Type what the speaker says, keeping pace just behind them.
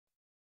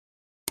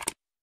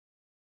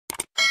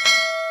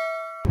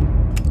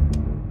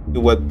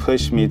What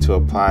pushed me to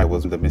apply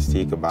was the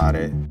mystique about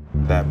it,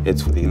 that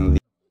it's the elite.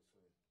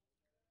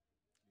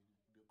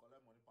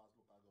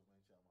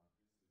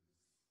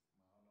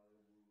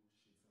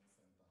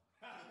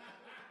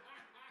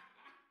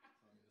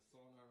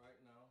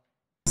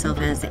 Myself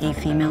as a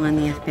female in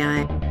the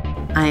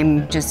FBI,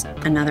 I'm just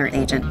another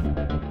agent.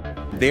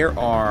 There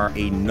are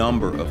a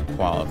number of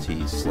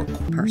qualities.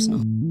 Personal.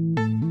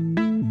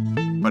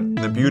 But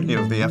the beauty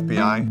of the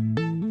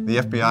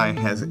FBI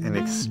has an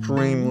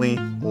extremely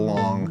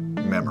long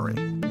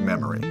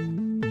memory.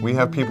 We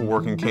have people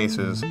working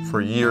cases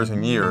for years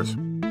and years.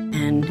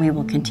 And we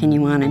will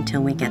continue on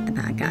until we get the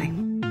bad guy.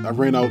 I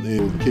ran out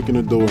and kicking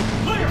the door.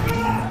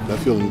 That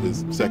feeling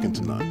is second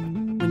to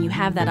none. When you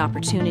have that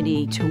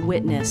opportunity to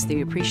witness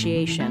the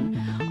appreciation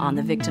on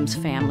the victim's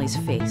family's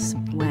face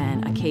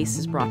when a case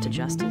is brought to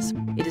justice,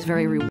 it is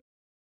very rewarding.